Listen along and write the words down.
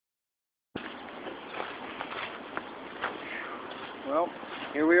Well,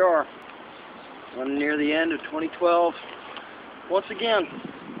 here we are, running near the end of 2012. Once again,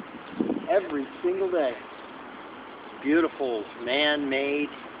 every single day, beautiful man-made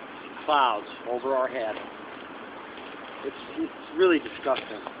clouds over our head. It's really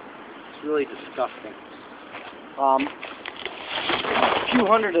disgusting. It's really disgusting. A few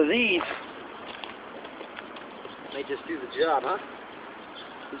hundred of these may just do the job, huh?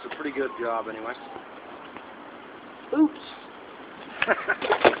 This is a pretty good job anyway. Oops.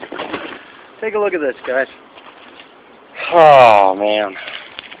 Take a look at this, guys. Oh man.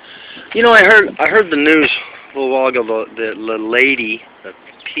 You know, I heard the news a little while ago. The lady, the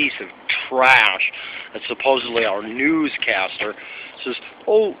piece of trash, that's supposedly our newscaster, says,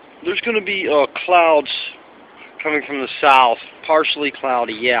 "Oh, there's going to be clouds coming from the south, partially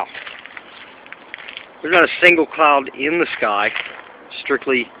cloudy." Yeah. There's not a single cloud in the sky.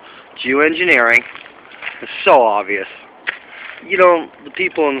 Strictly geoengineering. It's so obvious. You know, the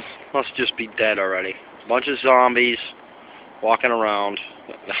people must just be dead already. A bunch of zombies walking around.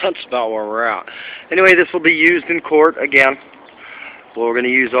 That's about where we're at. Anyway, this will be used in court again. We're going to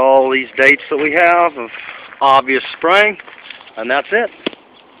use all these dates that we have of obvious spraying, and that's it.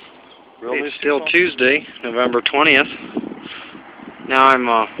 It's still Tuesday, November 20th. Now I'm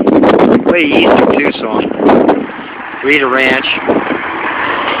way east of Tucson, Rita Ranch.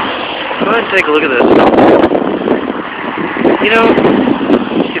 Go ahead and take a look at this. You know,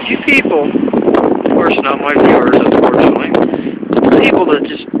 if you people, of course not my viewers, unfortunately, people that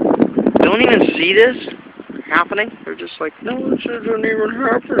just don't even see this happening, they're just like, no, this isn't even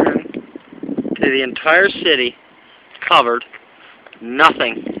happening. Okay, the entire city covered,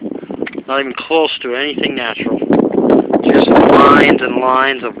 nothing, not even close to anything natural. Just lines and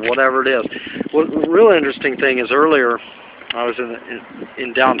lines of whatever it is. Well, the real interesting thing is earlier I was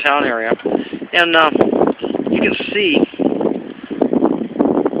in downtown area, and you can see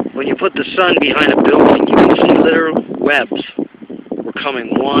when you put the sun behind a building, you can see literal webs. We're coming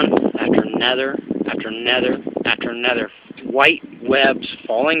one after another, after another, after another. White webs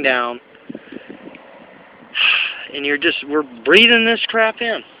falling down, and we're breathing this crap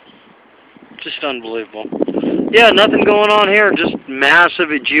in. Just unbelievable. Yeah, nothing going on here, just massive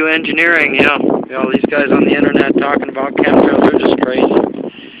geoengineering, yeah. You know, these guys on the internet talking about chemtrails, they're just crazy.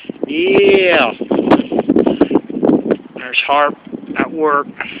 Yeah. There's Harp at work.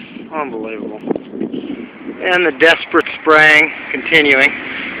 Unbelievable. And the desperate spraying continuing.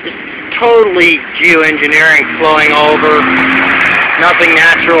 Just totally geoengineering flowing over. Nothing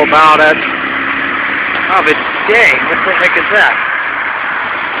natural about it. Oh, but dang, what the heck is that?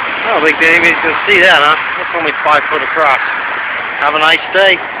 I don't think anybody's going to see that, huh? That's only 5 foot across. Have a nice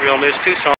day. Real News Tucson.